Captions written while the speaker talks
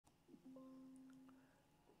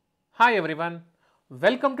Hi everyone,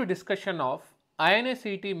 welcome to discussion of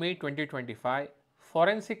INICET May 2025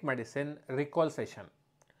 Forensic Medicine Recall session.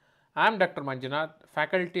 I am Dr. Manjunath,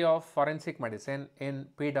 Faculty of Forensic Medicine in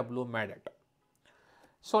PW Medet.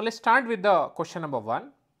 So let's start with the question number 1.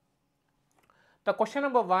 The question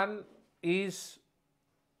number 1 is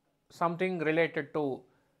something related to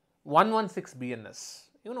 116 BNS.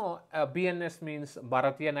 You know, BNS means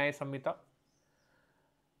Bharatiya Nyaya Samhita.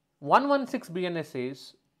 116 BNS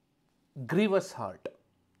is grievous hurt,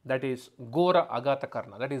 that is Gora Agata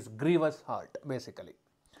Karna, that is grievous hurt basically.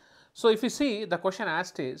 So if you see, the question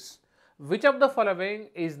asked is, which of the following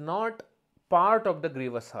is not part of the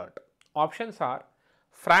grievous hurt? Options are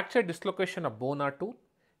fracture dislocation of bone or tooth,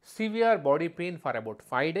 severe body pain for about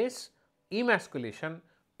 5 days, emasculation,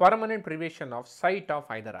 permanent privation of sight of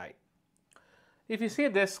either eye. If you see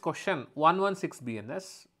this question 116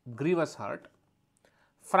 BNS, grievous hurt,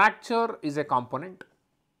 fracture is a component,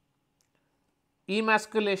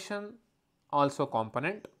 emasculation also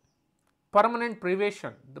component, permanent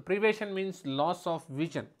privation, the privation means loss of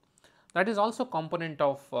vision, that is also component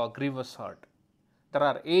of grievous hurt. There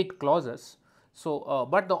are 8 clauses. So,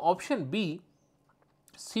 but the option B,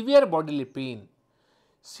 severe bodily pain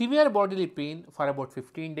for about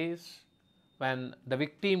 15 days when the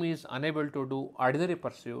victim is unable to do ordinary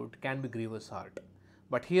pursuit can be grievous hurt.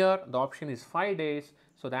 But here the option is 5 days,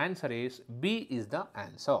 so the answer is B is the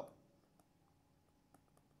answer.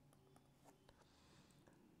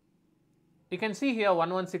 You can see here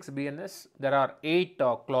 116 BNS, there are 8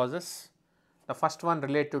 clauses. The first one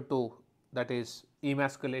related to, that is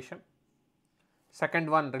emasculation, second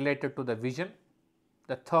one related to the vision,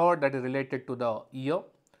 the third that is related to the ear,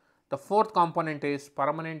 the fourth component is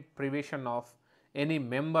permanent privation of any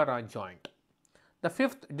member or joint, the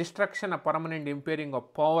fifth destruction or permanent impairing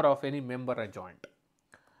of power of any member or joint,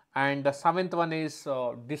 and the seventh one is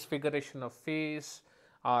disfiguration of face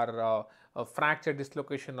or a fracture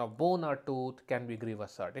dislocation of bone or tooth can be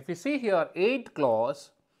grievous hurt. If you see here 8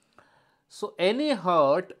 clause, so any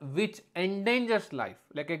hurt which endangers life,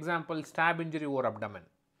 like example stab injury over abdomen,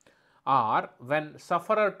 or when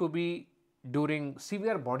sufferer to be during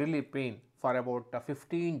severe bodily pain for about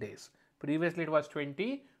 15 days, previously it was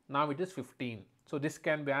 20, now it is 15. So this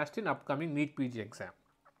can be asked in upcoming NEET PG exam.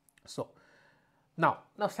 So now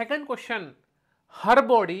second question, her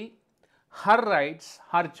body, her rights,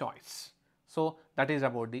 her choice. So that is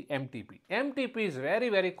about the MTP. MTP is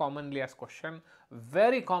very commonly asked question,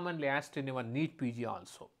 very commonly asked in even NEET PG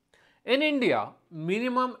also. In India,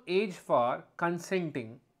 minimum age for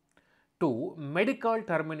consenting to medical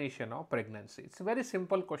termination of pregnancy. It's a very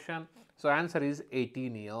simple question. So answer is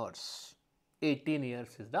 18 years. 18 years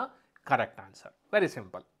is the correct answer. Very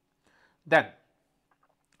simple. Then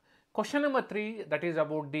question number 3, that is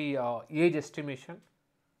about the age estimation.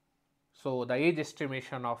 So the age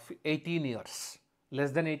estimation of 18 years,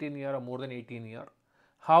 less than 18 year or more than 18 year.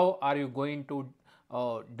 How are you going to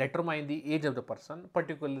determine the age of the person,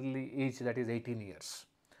 particularly age that is 18 years.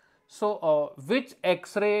 So which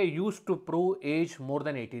X-ray used to prove age more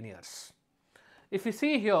than 18 years? If you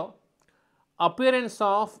see here, appearance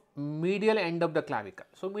of medial end of the clavicle.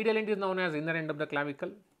 So medial end is known as inner end of the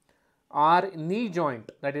clavicle, or knee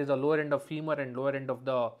joint, that is the lower end of femur and lower end of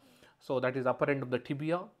the, so that is upper end of the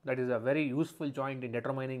tibia, that is a very useful joint in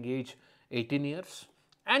determining age 18 years,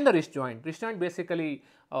 and the wrist joint basically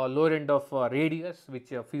lower end of radius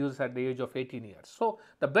which fuses at the age of 18 years. So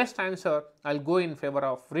the best answer, I will go in favor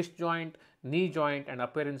of wrist joint, knee joint and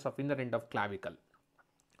appearance of inner end of clavicle.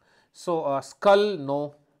 So skull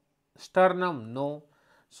no, sternum no,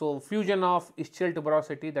 so fusion of ischial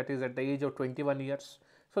tuberosity, that is at the age of 21 years.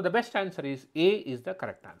 So the best answer is A is the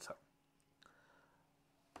correct answer.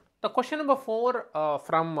 The question number 4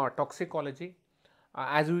 from toxicology,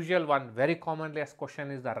 as usual one very commonly asked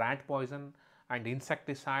question is the rat poison and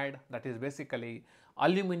insecticide, that is basically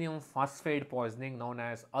aluminum phosphate poisoning known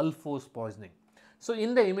as alphos poisoning. So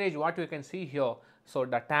in the image what you can see here, so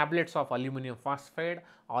the tablets of aluminum phosphate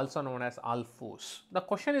also known as alphos. The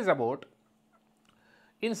question is about,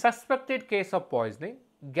 in suspected case of poisoning,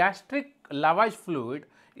 gastric lavage fluid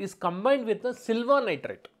is combined with the silver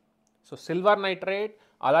nitrate. So silver nitrate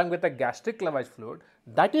along with the gastric lavage fluid,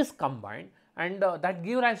 that is combined and that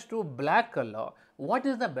give rise to black color. What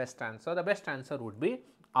is the best answer? The best answer would be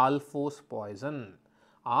alphos poison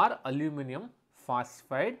or aluminum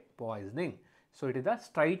phosphide poisoning. So it is a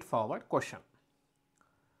straightforward question.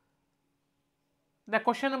 The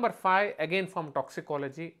question number 5 again from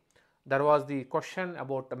toxicology, there was the question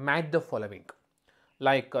about match the following,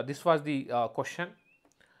 like this was the question.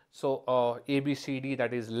 So, A, B, C, D,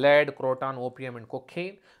 that is lead, croton, opium and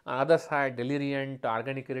cocaine. On other side, deliriant,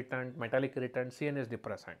 organic irritant, metallic irritant, CNS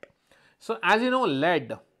depressant. So, as you know,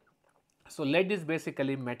 lead, so lead is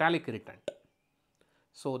basically metallic irritant.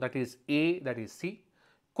 So, that is A, that is C.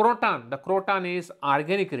 Croton, the croton is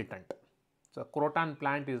organic irritant. So, croton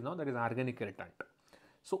plant is now that is organic irritant.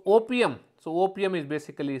 So, opium is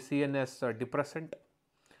basically CNS depressant.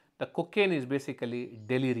 The cocaine is basically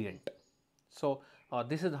deliriant. So,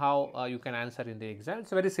 this is how you can answer in the exam. It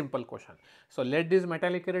is a very simple question. So, lead is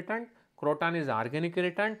metallic irritant, croton is organic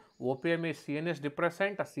irritant, opium is CNS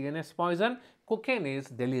depressant, a CNS poison, cocaine is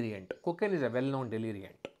deliriant. Cocaine is a well known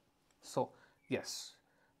deliriant. So, yes.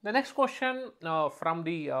 The next question from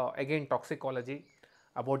the again toxicology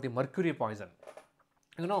about the mercury poison.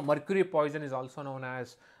 You know, mercury poison is also known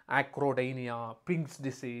as acrodynia, Pink's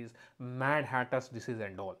disease, Mad Hatter's disease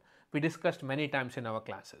and all. We discussed many times in our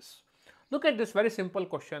classes. Look at this very simple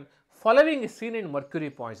question. Following is seen in mercury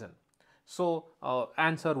poison. So,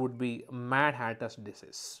 answer would be Mad Hatter's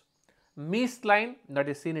disease. Mesaline, that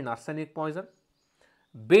is seen in arsenic poison.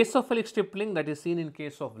 Basophilic stippling, that is seen in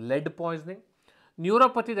case of lead poisoning.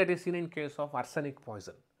 Neuropathy, that is seen in case of arsenic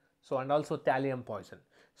poison. So, and also thallium poison.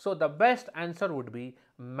 So, the best answer would be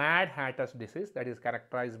Mad Hatter's disease, that is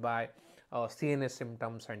characterized by CNS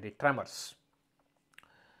symptoms and the tremors.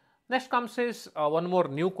 Next comes is one more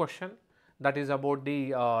new question, that is about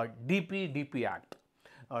the DPDP Act,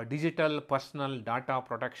 Digital Personal Data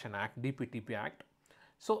Protection Act, DPDP Act.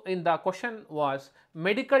 So, in the question was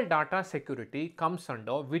medical data security comes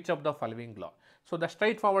under which of the following law? So, the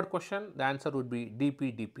straightforward question, the answer would be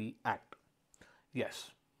DPDP Act.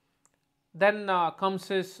 Yes. Then comes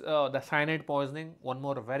is the cyanide poisoning, one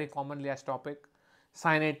more very commonly asked topic.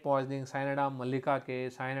 Cyanide poisoning, Cyanida Mallika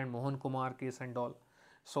case, Cyanide Mohan Kumar case and all.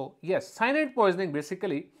 So, yes, cyanide poisoning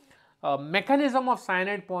basically mechanism of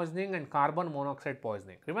cyanide poisoning and carbon monoxide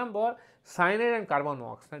poisoning. Remember, cyanide and carbon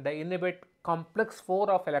monoxide, they inhibit complex 4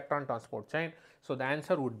 of electron transport chain. So, the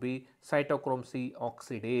answer would be cytochrome C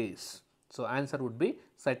oxidase. So, answer would be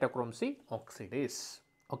cytochrome C oxidase.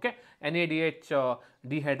 Okay. NADH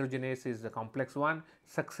dehydrogenase is the complex 1,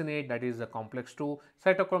 succinate, that is the complex 2,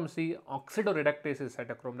 cytochrome C oxidoreductase is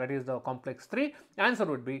cytochrome, that is the complex 3, answer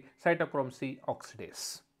would be cytochrome C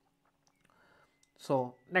oxidase.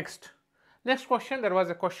 So, next question, there was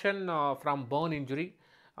a question from burn injury,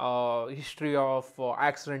 history of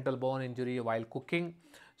accidental burn injury while cooking.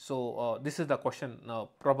 So, this is the question,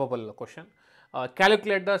 probable question.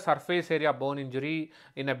 Calculate the surface area burn injury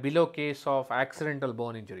in a below case of accidental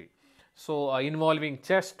burn injury. So, involving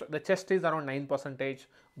chest, the chest is around 9%,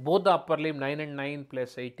 both the upper limb 9 and 9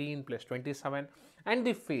 plus 18 plus 27 and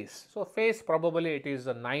the face. So, face probably it is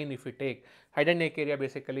 9 if you take head and neck area,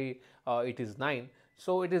 basically it is 9.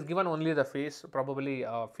 So, it is given only the face, probably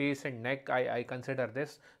face and neck I consider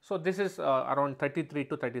this. So, this is around 33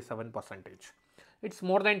 to 37%. It is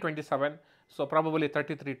more than 27. So, probably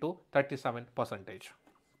 33 to 37%.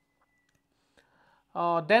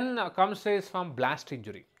 Then comes is from blast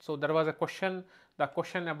injury. So, there was a question, the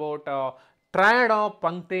question about triad of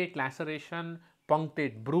punctate laceration,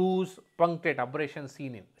 punctate bruise, punctate abrasion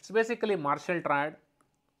seen in. It is basically Marshall triad.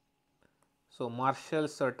 So,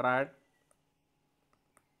 Marshall's triad.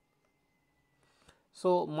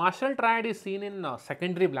 So, Marshall triad is seen in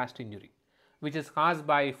secondary blast injury, which is caused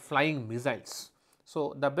by flying missiles.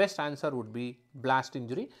 So, the best answer would be blast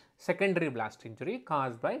injury, secondary blast injury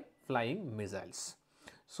caused by flying missiles.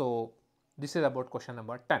 So, this is about question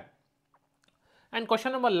number 10. And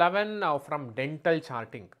question number 11 from dental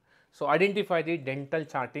charting. So, identify the dental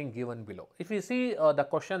charting given below. If you see the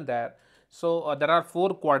question there, so there are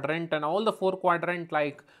 4 quadrant and all the 4 quadrant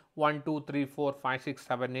like 1, 2, 3, 4, 5, 6,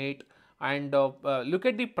 7, 8 and look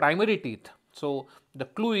at the primary teeth. So, the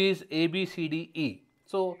clue is A, B, C, D, E.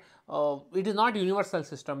 So, it is not universal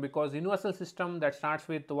system, because universal system that starts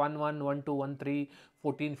with 1, 1, 1, 2, 1, 3,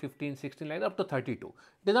 14, 15, 16 like up to 32.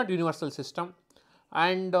 It is not universal system,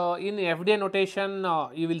 and in FDA notation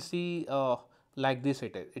you will see like this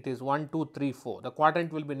it is 1, 2, 3, 4. The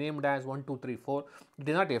quadrant will be named as 1, 2, 3, 4. It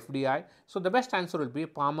is not FDI. So, the best answer will be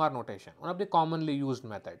Palmer notation, one of the commonly used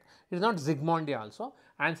method. It is not Zygmundi also.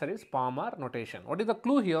 Answer is Palmer notation. What is the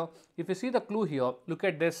clue here? If you see the clue here, look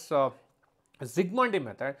at this Zygmundi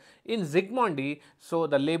method. In Zygmundi, so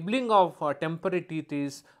the labeling of temporary teeth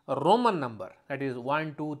is a Roman number, that is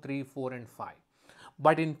 1, 2, 3, 4 and 5.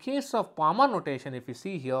 But in case of Palmer notation, if you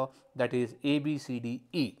see here, that is A, B, C, D,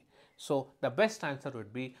 E. So, the best answer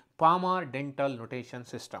would be Palmer dental notation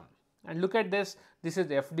system. And look at this, this is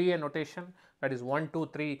the FDA notation, that is 1, 2,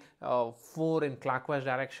 3, 4 in clockwise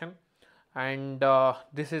direction, and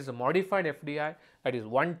this is a modified FDI, that is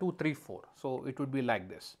 1, 2, 3, 4. So, it would be like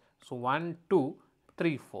this. So, 1, 2,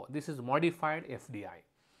 3, 4, this is modified FDI.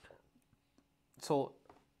 So,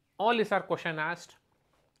 all these are question asked.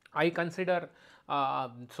 I consider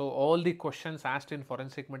so all the questions asked in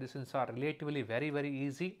forensic medicines are relatively very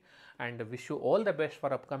easy, and wish you all the best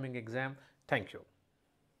for upcoming exam. Thank you.